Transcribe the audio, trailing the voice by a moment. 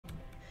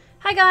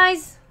Hi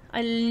guys!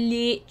 I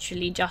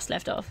literally just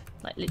left off.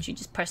 Like literally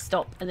just press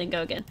stop and then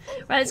go again.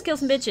 Right, let's kill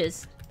some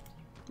bitches.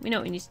 We know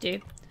what we need to do.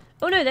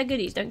 Oh no, they're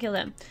goodies, don't kill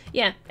them.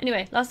 Yeah,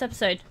 anyway, last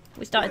episode.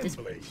 We started this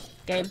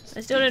game.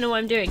 I still don't know what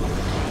I'm doing.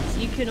 So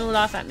you can all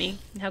laugh at me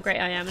and how great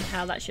I am and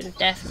how that should have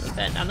definitely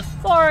burnt down the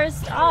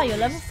forest. Ah, you're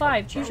level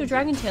 5. Choose your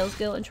Dragon Tail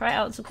skill and try it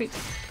out on some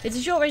creeps. It's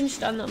a short range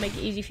stun that'll make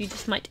it easy for you to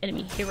smite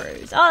enemy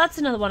heroes. Oh, that's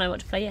another one I want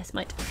to play. Yes,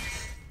 smite.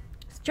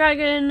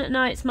 Dragon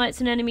Knight smites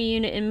an enemy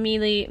unit in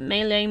melee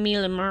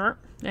Mehrrr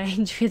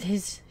range with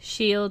his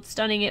shield,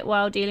 stunning it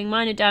while dealing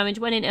minor damage.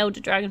 When in Elder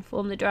Dragon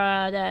form, the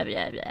blah blah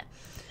blah.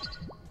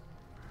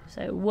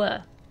 So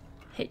whir,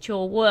 hit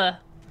your whir,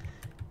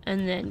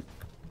 and then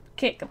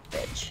kick a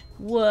bitch.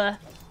 Whir,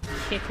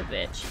 kick a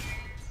bitch.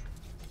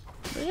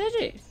 What did I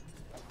do?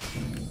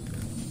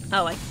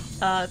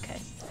 Oh,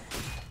 okay.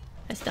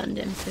 I stunned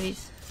him, so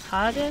he's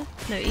harder,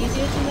 no,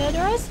 easier to murder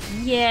us.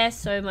 Yeah,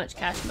 so much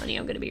cash money.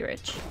 I'm gonna be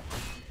rich.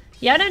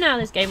 Yeah, I don't know how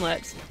this game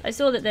works. I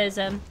saw that there's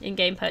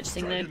in-game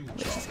purchasing though,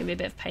 which is going to be a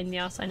bit of a pain in the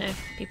ass, I know.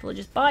 People will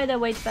just buy their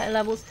way to better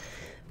levels.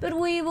 But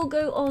we will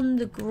go on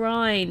the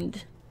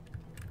grind.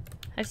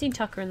 I've seen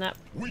Tucker and that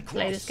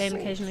play this game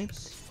occasionally.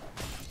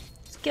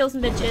 Let's kill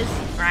some bitches.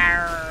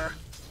 Rawr.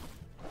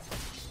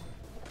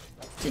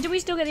 So do we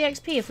still get the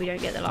XP if we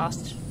don't get the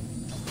last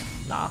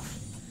laugh?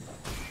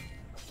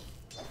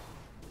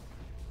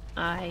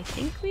 I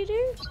think we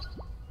do.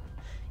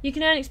 You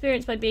can earn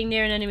experience by being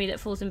near an enemy that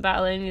falls in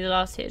battle. Only the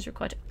last hit is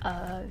required.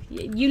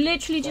 You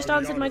literally just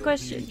answered my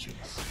question.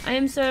 I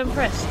am so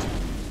impressed.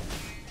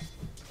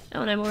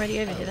 Oh, and I'm already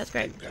over here. That's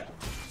great.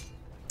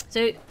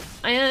 So,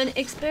 I earn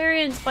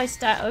experience by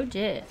oh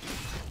dear.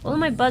 All of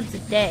my buds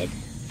are dead.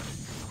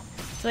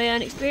 So I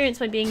earn experience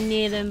by being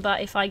near them,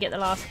 but if I get the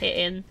last hit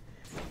in,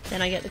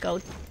 then I get the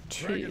gold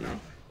too.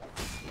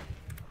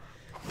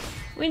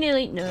 We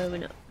nearly... No, we're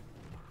not.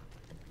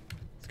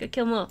 Let's go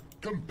kill more.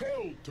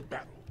 Compelled to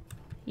battle.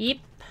 Yep.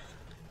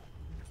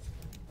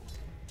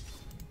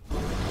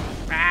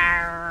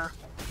 Rawr.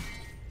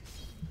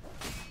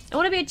 I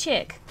want to be a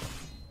chick.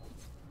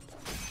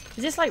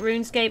 Is this like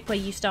RuneScape where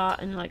you start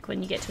and like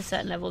when you get to a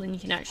certain level then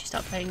you can actually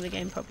start playing the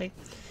game properly?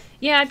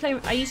 Yeah,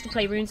 I used to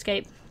play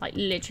RuneScape like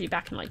literally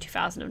back in like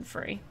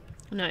 2003.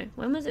 No,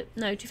 when was it?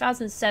 No,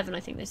 2007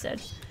 I think they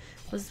said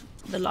was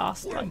the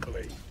last like.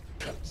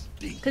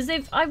 Because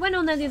I went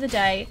on there the other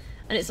day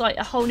and it's like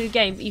a whole new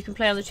game, but you can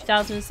play on the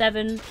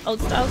 2007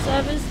 old style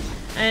servers.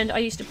 And I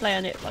used to play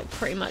on it like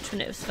pretty much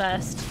when it was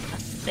first a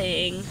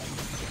thing.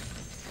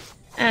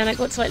 And I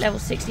got to like level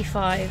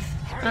 65.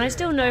 And I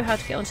still know how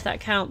to get onto that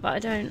account,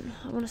 but I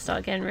want to start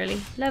again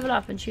really. Level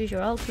up and choose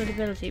your ultimate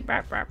ability.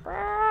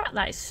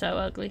 That is so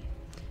ugly.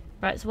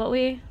 Right, so what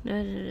we...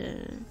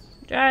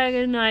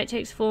 Dragon Knight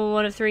takes form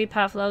one of 3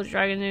 powerful Elder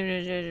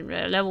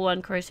Dragon. Level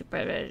 1 corrosive...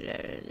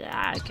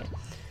 Okay.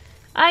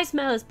 I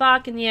smell a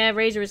spark in the air.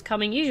 Razor is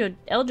coming. Use your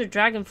Elder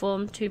Dragon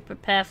form to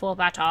prepare for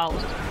battle.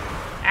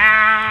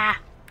 Ah!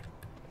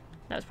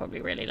 That was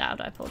probably really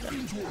loud. I apologize.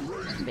 I'm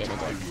being a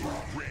dick.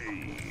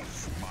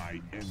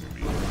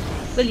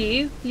 Will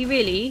you? You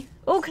really?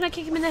 Oh, can I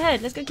kick him in the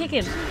head? Let's go kick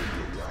him.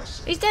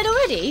 He's dead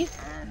already?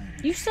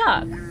 You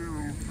suck.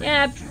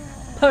 Yeah,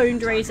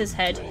 pwned Razor's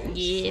head.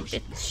 Yeah,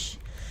 bitch.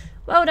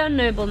 Well done,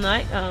 noble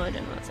knight. Oh, I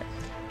don't know what to say.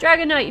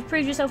 Dragon Knight, you've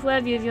proved yourself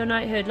worthy of your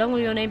knighthood. Long will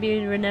your name be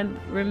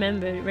remembered.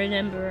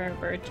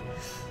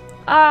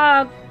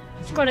 Ah,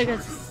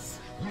 Chronicles.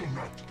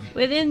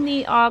 Within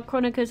the Ark,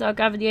 Chronicles are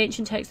gathered the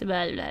ancient texts of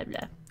blah blah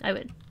blah. I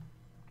win.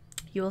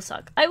 You will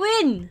suck. I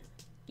win!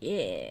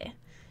 Yeah.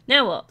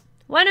 Now what?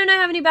 Why don't I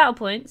have any battle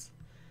points?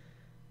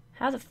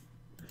 How the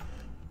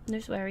no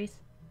swearies.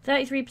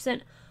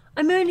 33%.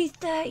 I'm only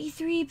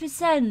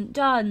 33%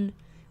 done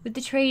with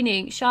the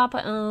training. Sharp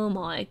Eye. Oh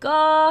my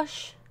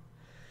gosh.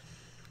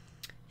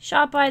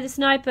 Sharp Eye the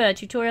Sniper.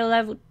 Tutorial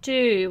level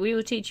 2. We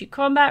will teach you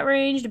combat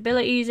ranged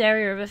abilities,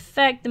 area of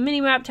effect, the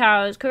minimap,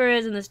 towers,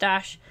 couriers, and the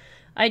stash.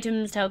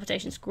 Items,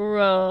 teleportation,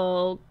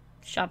 scroll,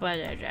 Sharp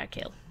Eye,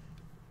 kill.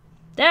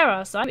 There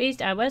are some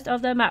east and west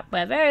of the map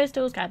where various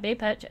tools can be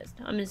purchased.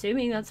 I'm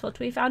assuming that's what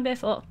we found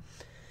before.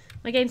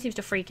 My game seems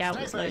to freak out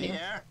when it's loading.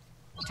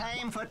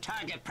 Time for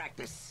target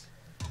practice.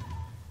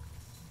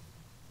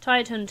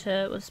 Tide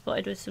Hunter was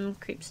spotted with some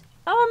creeps.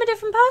 Oh, I'm a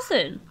different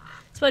person.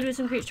 Spotted with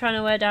some creeps trying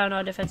to wear down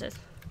our defenses.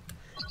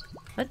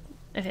 What?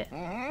 Okay.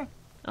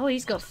 Oh,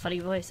 he's got a funny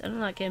voice. I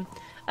don't like him.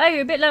 Oh,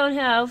 you're a bit low on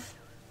health.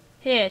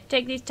 Here,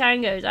 take these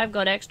tangos. I've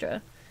got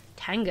extra.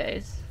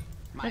 Tangos?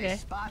 My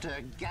spotter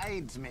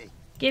guides me.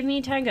 Give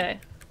me tango.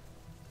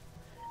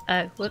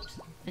 Oh, whoops.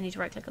 I need to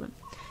right click on them.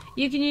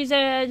 You can use Z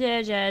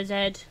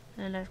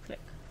and left click.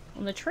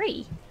 On the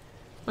tree?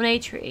 On a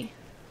tree.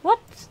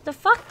 What the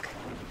fuck?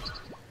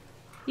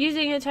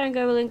 Using a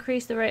tango will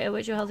increase the rate at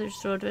which your health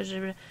is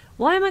restored.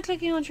 Why am I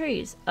clicking on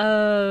trees?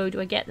 Oh, do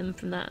I get them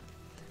from that?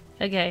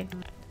 Okay.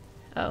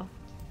 Oh.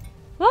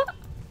 What?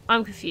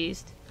 I'm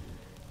confused.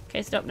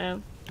 Okay, stop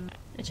now.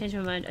 I changed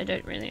my mind. I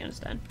don't really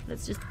understand.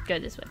 Let's just go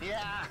this way.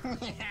 Yeah.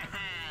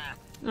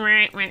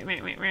 At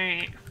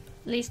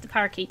least the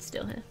parakeet's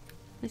still here.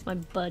 At least my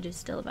bud is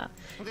still about.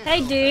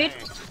 Hey, dude.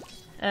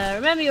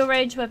 Remember your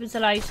ranged weapons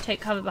allow you to take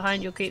cover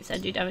behind your creeps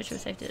and do damage from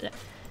safety.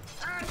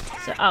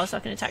 So I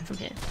can attack from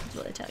here. That's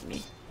what they're telling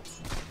me.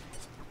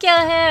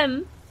 Kill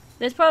him!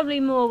 There's probably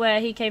more where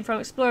he came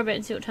from. Explore a bit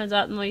and see what turns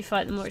out. The more you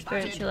fight, the more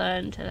experience you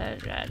learn to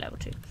level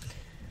 2.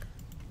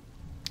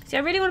 See,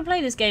 I really want to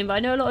play this game, but I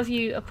know a lot of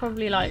you are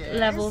probably like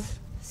level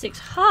 6.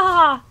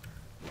 Ha!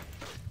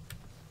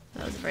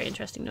 That was a very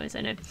interesting noise,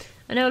 I know.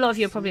 I know a lot of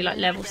you are probably like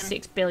level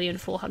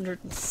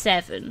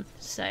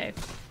 6,407,000,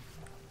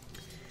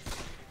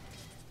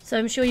 so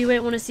I'm sure you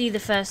won't want to see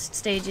the first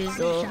stages,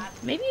 or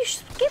maybe you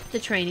should skip the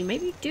training.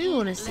 Maybe you do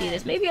want to see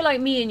this. Maybe you're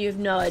like me and you have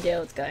no idea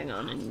what's going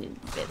on and you're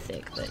a bit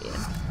thick, but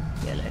yeah.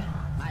 Yellow.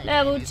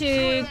 Level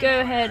 2,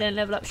 go ahead and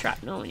level up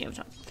shrapnel when you have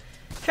time.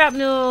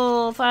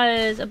 Shrapnel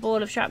fires a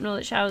ball of shrapnel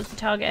that showers the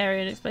target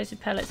area and explosive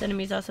pellets.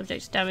 Enemies are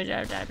subject to damage.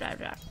 Blah, blah, blah,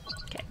 blah.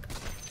 Okay.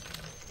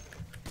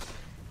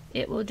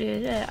 It will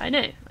do that. I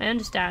know. I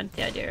understand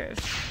the idea of...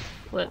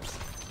 Whoops.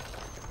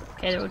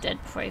 Okay, they're all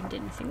dead before I even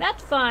did anything.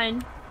 That's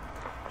fine.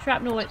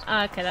 Shrapnel went...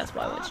 okay, that's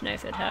what I want to know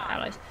if it hurt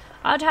allies.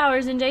 Our tower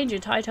is in danger.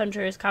 Tide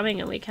Hunter is coming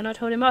and we cannot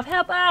hold him off.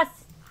 Help us!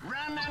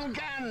 Run and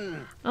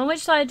gun! On which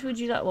side would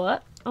you like...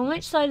 What? On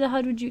which side of the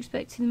HUD would you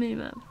expect to see the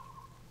minimap?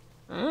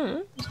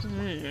 Okay,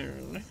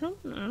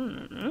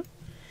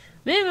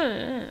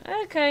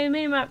 the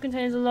minimap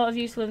contains a lot of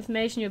useful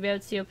information. You'll be able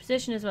to see your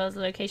position as well as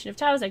the location of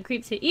towers and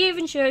creeps. It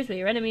even shows where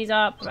your enemies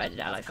are, provided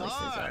ally forces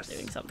are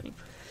doing something.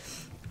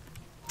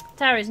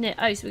 Tower is near.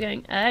 Oh, so we're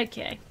going.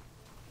 Okay.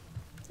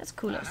 That's a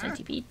cool little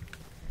centipede.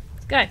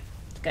 Let's go.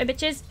 Let's go,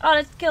 bitches. Oh,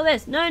 let's kill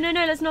this. No, no,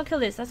 no, let's not kill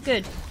this. That's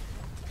good.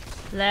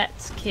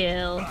 Let's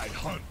kill.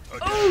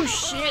 Oh,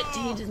 shit.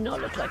 He does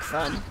not look like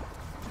fun.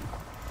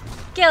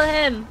 Kill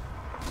him.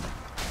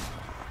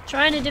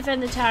 Trying to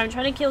defend the tower and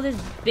trying to kill this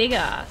big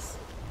ass.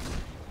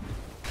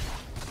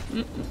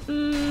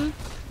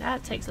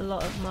 That takes a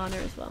lot of mana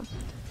as well.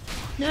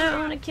 No, I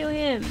want to kill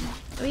him.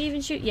 Are we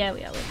even shoot? Yeah,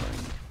 we are. We're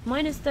going.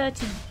 Minus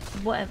 30,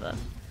 whatever.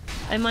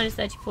 Oh, minus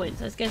 30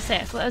 points. I was going to say,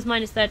 I thought it was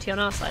minus 30 on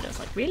our side. I was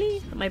like,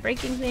 really? Am I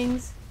breaking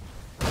things?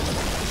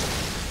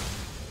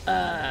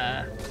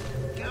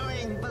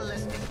 Going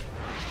ballistic.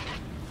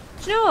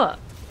 Do you know what?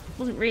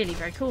 Wasn't really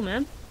very cool,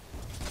 man.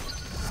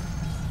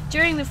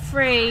 During the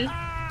free,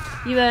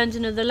 you earned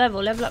another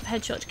level. Level up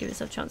headshot to give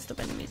yourself a chance to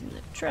stop enemies in the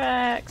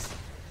tracks.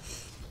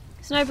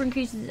 Sniper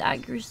increases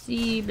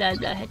accuracy, blah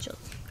blah,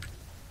 headshots.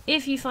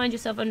 If you find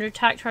yourself under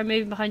attack, try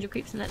moving behind your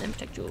creeps and let them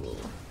protect you.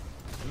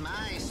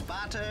 My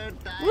spotter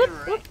Whoop,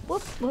 whoop,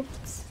 whoop,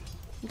 whoops.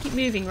 You keep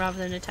moving rather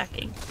than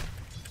attacking.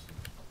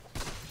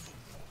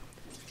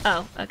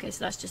 Oh, okay,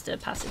 so that's just a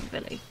passive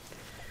ability.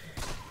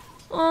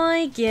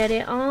 I get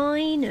it,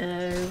 I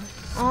know.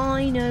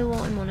 I know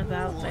what I'm on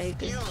about,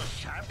 baby.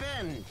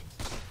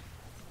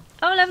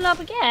 Oh, level up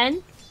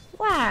again?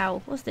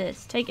 Wow, what's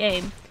this? Take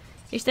aim.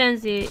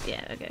 Extends the...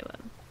 yeah, okay,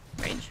 well.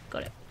 Range,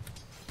 got it.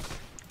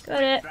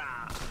 Got it.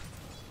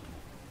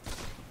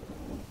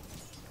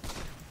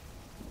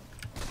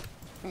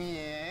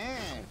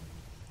 Yeah.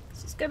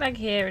 Let's just go back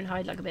here and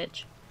hide like a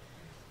bitch.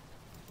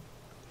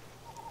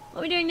 What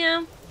are we doing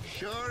now?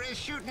 Sure is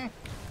shooting.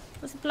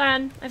 What's the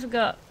plan? I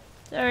forgot.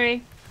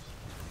 Sorry.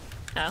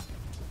 Oh,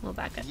 we'll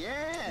back up.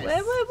 Yes.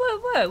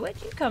 Whoa.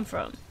 Where'd you come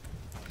from?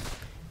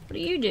 What do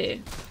you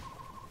do?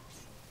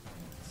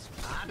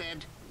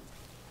 Spotted.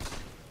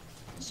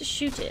 Let's just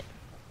shoot it.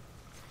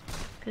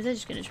 Because they're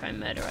just going to try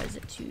and murderize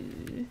it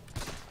too.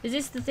 Is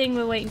this the thing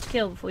we're waiting to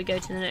kill before we go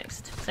to the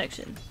next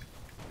section?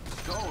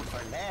 Gold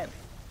for lead.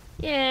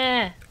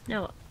 Yeah.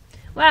 Now what?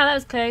 Wow, that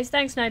was close.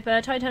 Thanks,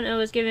 Sniper. Tide Hunter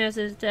was giving us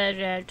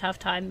a tough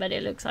time, but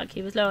it looks like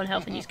he was low on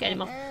health and you scared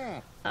him off.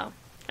 Oh.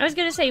 I was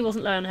going to say he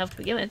wasn't low on health to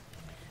begin with.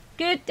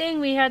 Good thing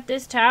we had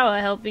this tower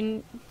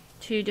helping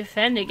to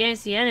defend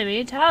against the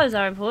enemy. Towers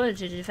are important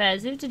to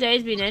defend. If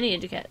today's been any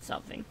indicator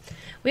something.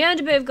 We earned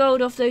a bit of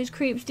gold off those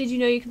creeps. Did you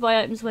know you can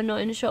buy items when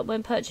not in the shop?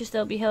 When purchased,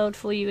 they'll be held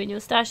for you in your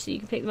stash so you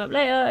can pick them up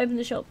later. Open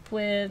the shop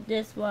with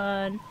this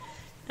one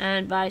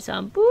and buy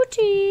some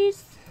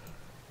booties.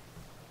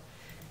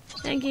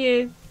 Thank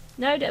you.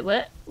 No,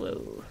 what?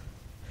 Whoa.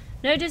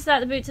 Notice that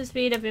the boots of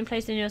speed have been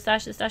placed in your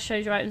stash. The stash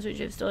shows your items which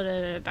you've stored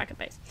at a backup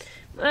base.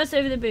 Most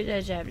over the boot.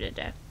 See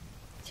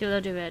what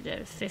they'll do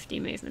at 50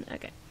 movement.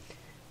 Okay.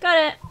 Got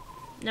it.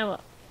 Now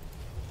what?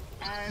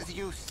 As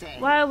you say.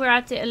 While we're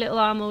at it, a little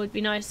armor would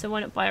be nice, so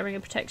why not buy a ring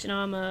of protection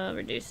armor?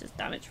 Reduces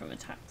damage from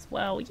attacks.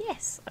 Well,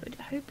 yes, I would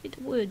hope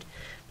it would.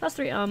 Plus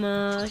 3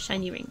 armor,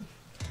 shiny ring.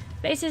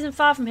 Base isn't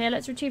far from here.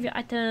 Let's retrieve your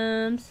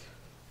items.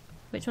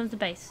 Which one's the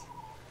base?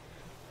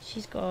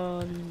 She's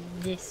gone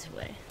this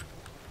way.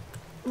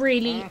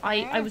 Really?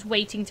 I was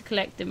waiting to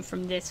collect them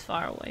from this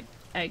far away.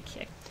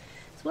 Okay.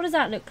 So what does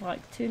that look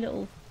like? 2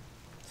 little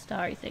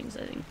starry things,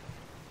 I think.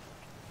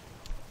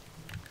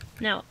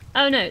 Now,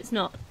 oh no, it's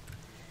not.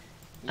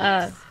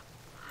 Yes.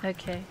 Oh,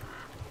 okay.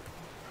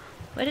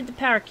 Where did the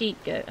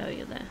parakeet go? Oh,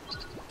 you're there.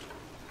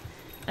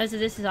 Oh, so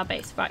this is our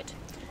base, right.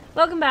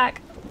 Welcome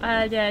back.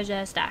 There's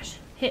a stash.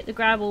 Hit the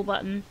grab all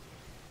button.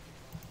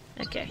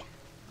 Okay.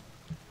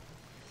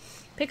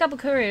 Pick up a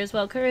courier as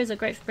well. Couriers are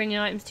great for bringing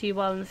items to you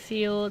while in the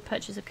field.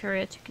 Purchase a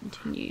courier to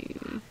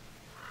continue.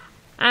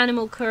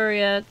 Animal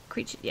courier,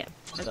 creature. Yeah,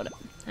 I got it.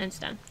 I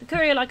understand. The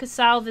courier, like a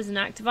salve, is an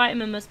active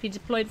item and must be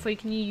deployed before you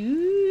can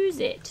use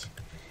it.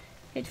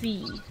 Hit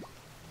V.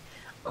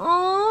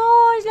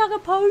 Oh, it's like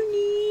a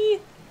pony.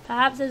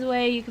 Perhaps there's a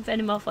way you can fend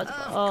him off.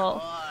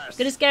 Oh, I'm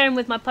gonna scare him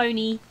with my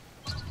pony.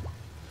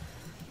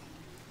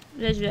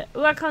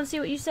 Oh, I can't see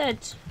what you said.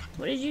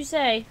 What did you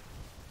say?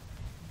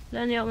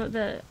 Learn the ultimate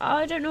ability. Oh,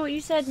 I don't know what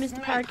you said,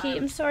 Mr. Parakeet.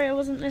 I'm sorry, I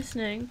wasn't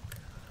listening.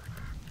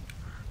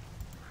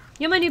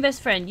 You're my new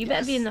best friend. You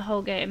better be in the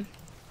whole game.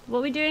 What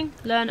are we doing?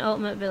 Learn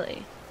ultimate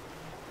ability.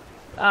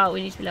 Oh,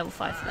 we need to be level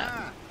 5 for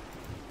that.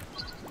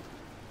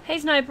 Hey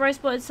Sniper, I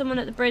spotted someone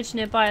at the bridge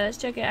nearby. Let's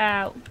check it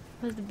out.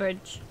 Where's the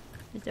bridge?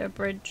 Is there a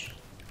bridge?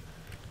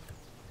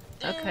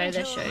 Okay,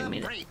 they're showing me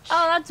that.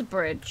 Oh, that's a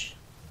bridge.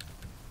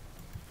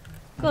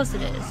 Of course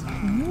it is.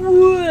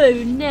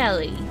 Whoa,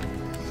 Nelly.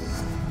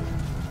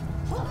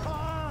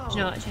 Do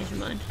you know what? I changed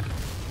my mind.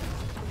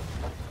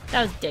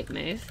 That was a dick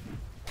move.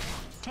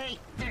 Take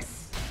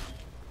this.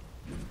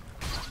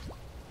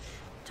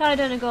 Try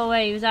don't go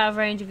away. He was out of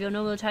range of your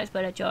normal attacks,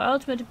 but at your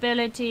ultimate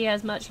ability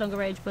has much longer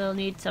range. Will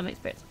need some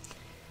experience.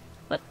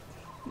 What?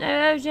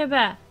 No,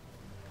 Jabba.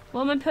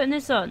 What am I putting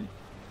this on?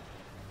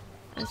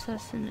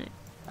 Assassinate.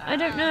 I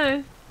don't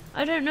know.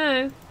 I don't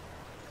know.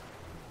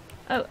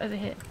 Oh, over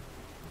here.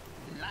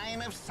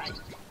 Line of sight.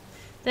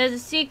 There's a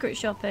secret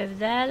shop over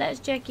there. Let's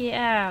check it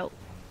out.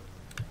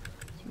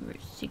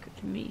 Secret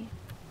to me.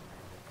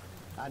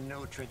 A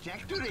new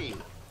trajectory.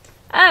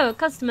 Oh, a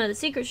customer. The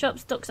secret shop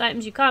stocks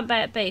items you can't buy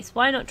at base.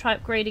 Why not try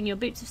upgrading your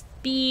boots of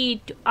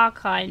speed to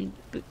arcane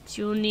boots?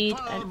 You'll need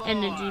an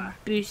energy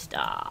booster.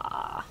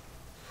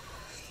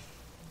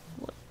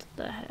 What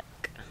the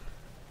heck?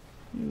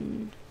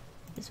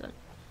 This one.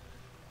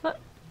 What?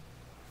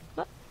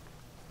 What?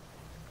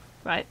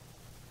 Right.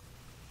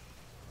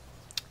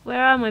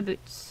 Where are my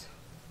boots?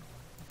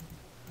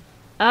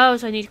 Oh,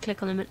 so I need to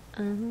click on them.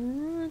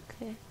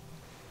 Okay.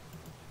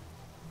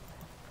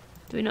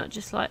 Do we not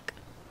just like...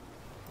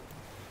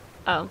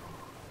 Oh.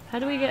 How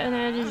do we get an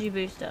energy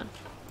booster?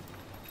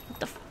 What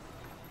the f...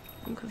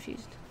 I'm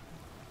confused.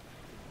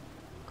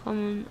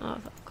 Common...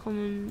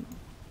 common...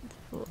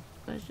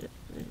 Where's it?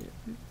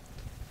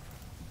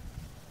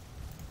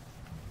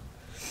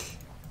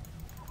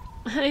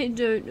 I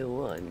don't know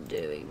what I'm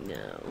doing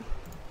now.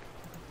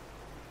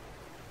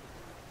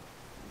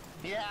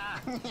 Yeah.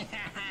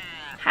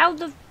 How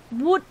the...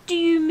 What do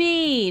you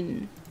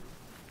mean?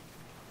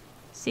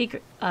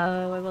 Secret...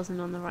 Oh, I wasn't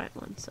on the right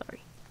one.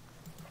 Sorry.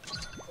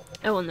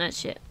 I want that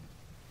shit.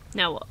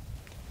 Now what?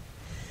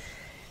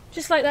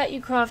 Just like that,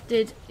 you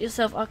crafted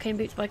yourself arcane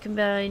boots by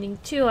combining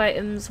 2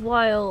 items.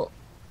 While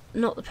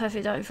not the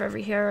perfect item for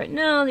every hero right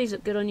now, these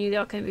look good on you. The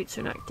arcane boots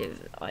are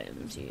inactive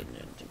items. You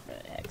know,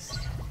 X.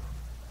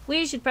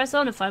 We should press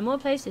on and find more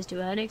places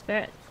to earn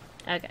experience.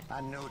 Okay.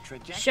 A new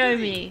trajectory. Show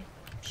me.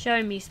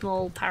 Show me,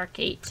 small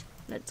parakeet.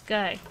 Let's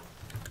go.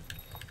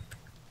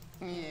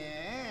 Yeah.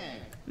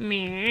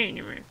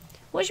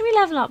 What should we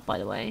level up, by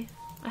the way?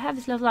 I have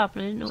this level up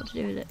and I didn't know what to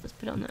do with it. Let's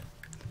put it on there.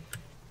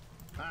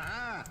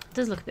 It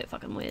does look a bit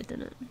fucking weird,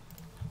 doesn't it?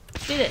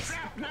 Let's do this.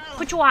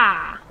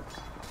 Kuchwa!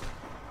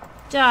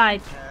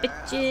 Die,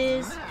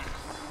 bitches.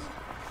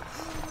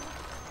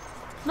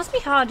 Must be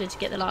harder to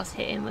get the last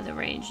hit in with a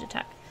ranged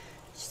attack.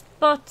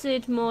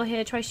 Spotted more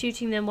here. Try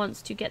shooting them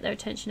once to get their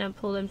attention and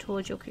pull them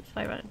towards your creeps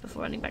by running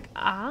before running back.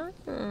 Ah.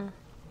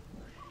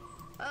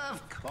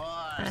 Of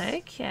course.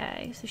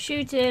 Okay, so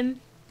shoot him.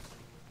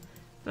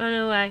 Run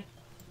away.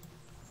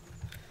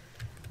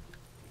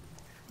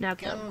 Now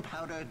kill.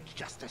 Gunpowder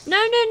justice. No,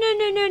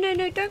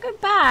 don't go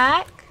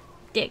back.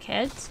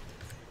 Dickheads.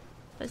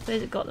 I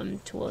suppose it got them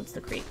towards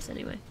the creeps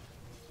anyway.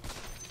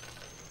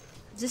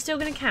 Is this still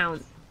gonna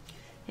count?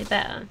 It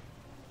better.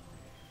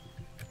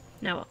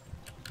 Now what?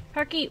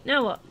 Parakeet,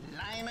 now what?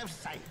 Line of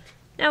sight.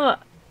 Now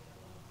what?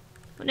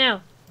 What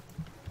now?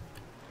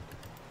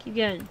 Keep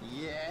going.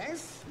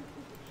 Yes.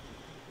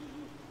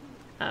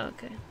 Oh,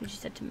 okay. We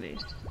just had to move.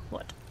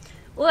 What?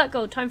 All that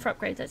gold. Time for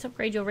upgrades. Let's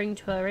upgrade your ring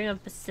to a ring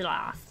of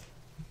Basilath.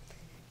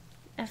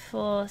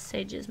 F4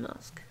 Sage's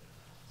Mask.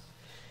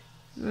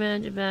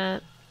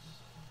 Roundabout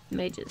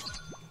Mages.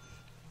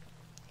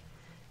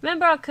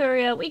 Remember our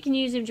courier? We can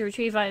use him to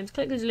retrieve items.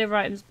 Click the deliver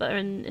items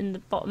button in the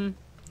bottom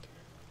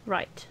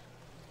right.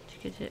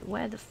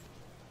 Where the f...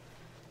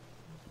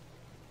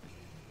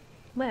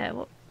 Where?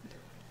 What?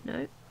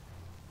 No.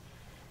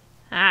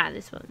 Ah,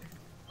 this one.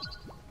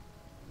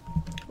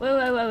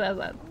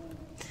 Whoa.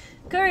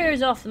 Courier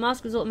is off. The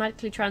mask was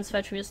automatically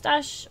transferred from your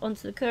stash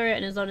onto the courier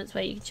and is on its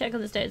way. You can check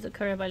on the status of the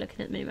courier by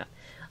looking at the minimap.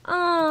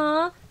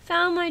 Ah,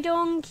 found my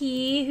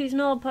donkey, who's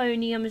not a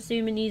pony. I'm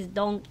assuming he's a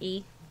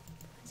donkey.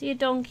 Is he a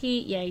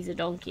donkey? Yeah, he's a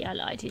donkey. I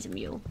lied. He's a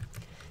mule.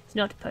 He's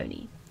not a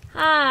pony.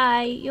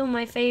 Hi, you're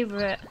my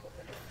favourite.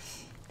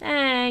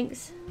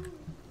 Thanks.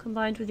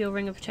 Combined with your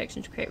ring of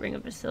protection to create ring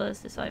of bacillus,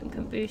 this item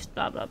can boost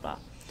blah blah blah.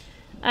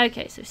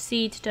 Okay, so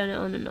C to turn it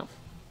on and off.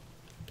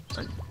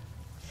 On.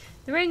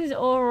 The rings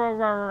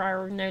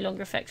no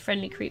longer affect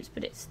friendly creeps,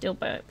 but it still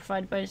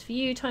provide a bonus for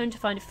you. Time to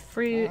find a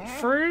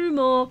through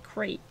more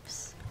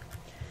creeps.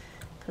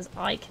 Because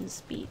I can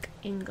speak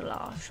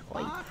English,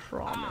 I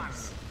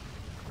promise.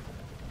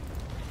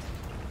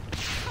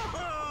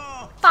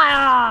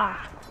 Fire!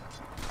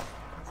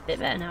 It's a bit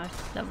better now.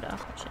 I've leveled it up,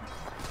 actually.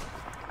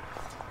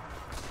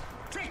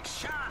 Trick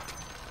shot.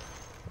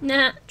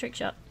 Nah, trick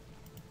shot.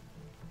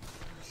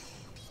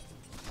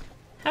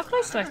 How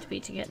close do I have to be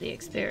to get the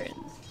experience?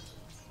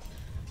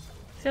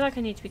 I feel like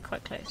I need to be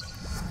quite close.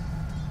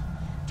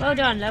 Well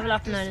done, level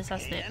up and learn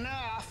assassinate.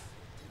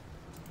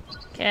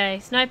 Okay,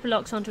 sniper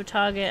locks onto a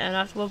target and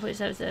after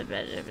 1.7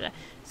 blah, blah, blah.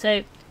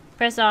 So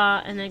press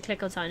R and then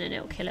click on sign and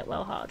it'll kill it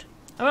well hard.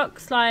 A rock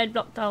slide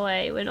blocked our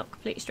way. We're not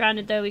completely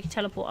stranded though, we can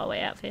teleport our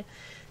way out of here.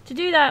 To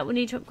do that we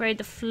need to upgrade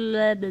the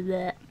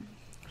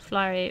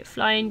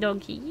flying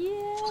donkey.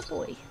 Yeah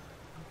boy.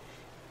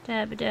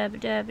 Dabba dabba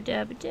dabba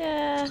dabba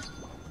da.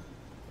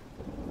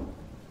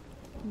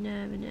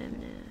 No.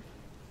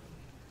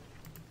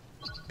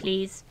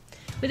 Please.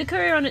 With a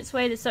courier on its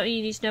way, there's something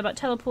you need to know about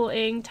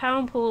teleporting.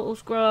 Town Portal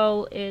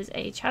Scroll is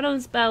a channeling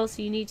spell,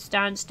 so you need to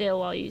stand still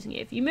while using it.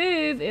 If you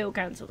move, it will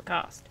cancel the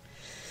cast.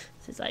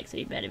 So it's like, so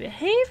you better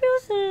behave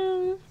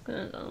yourself,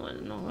 because otherwise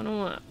it's not going to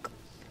work.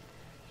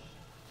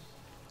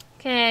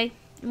 Okay,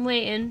 I'm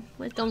waiting.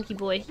 Where's Donkey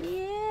Boy?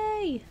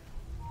 Yay!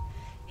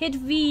 Hit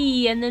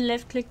V and then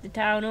left click the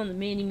town on the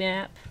mini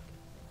map.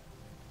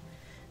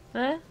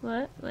 What?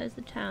 Where's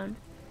the town?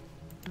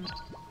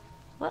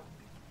 What?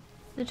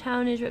 The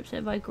town is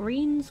represented by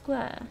green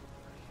square.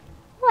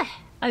 Where?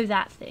 Oh,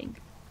 that thing.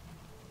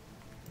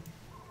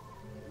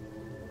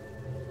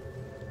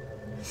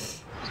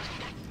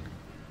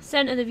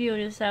 Center the view on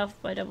yourself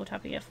by double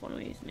tapping F1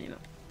 or using minimap.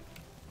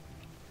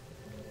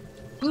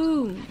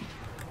 Boom.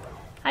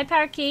 Hi,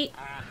 parakeet.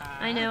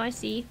 I know, I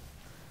see.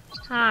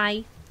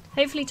 Hi.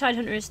 Hopefully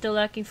Tidehunter is still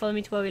lurking. Follow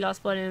me to where we last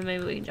spawned him and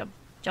maybe we can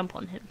jump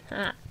on him.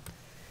 My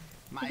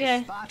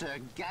Okay. spotter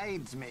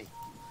guides me.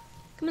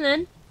 Come on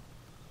then.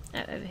 Oh,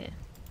 over here.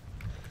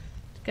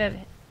 Let's go over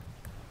here.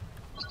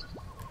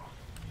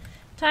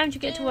 Time to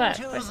get to work.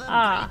 Press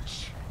R.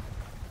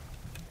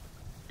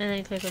 And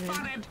then click on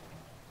him.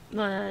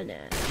 No.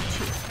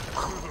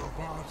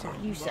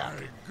 You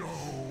suck.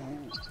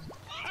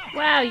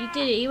 Wow, you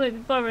did it. You won't be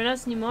bothering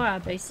us anymore. Our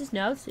base is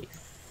now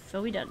safe.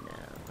 So we done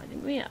now. I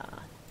think we are.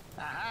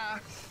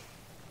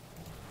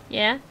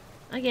 Yeah,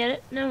 I get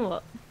it. Now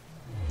what?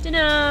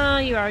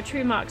 Dinner, you are a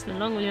true marksman.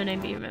 Long will your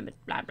name be remembered.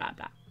 Blah, blah,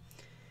 blah.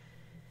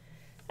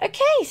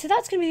 Okay, so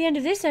that's going to be the end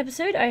of this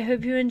episode. I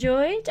hope you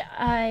enjoyed.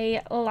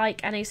 A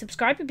like and a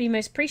subscribe would be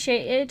most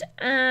appreciated.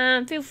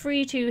 And feel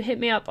free to hit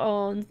me up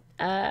on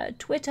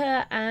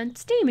Twitter and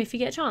Steam if you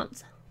get a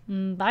chance.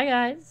 Bye,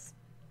 guys.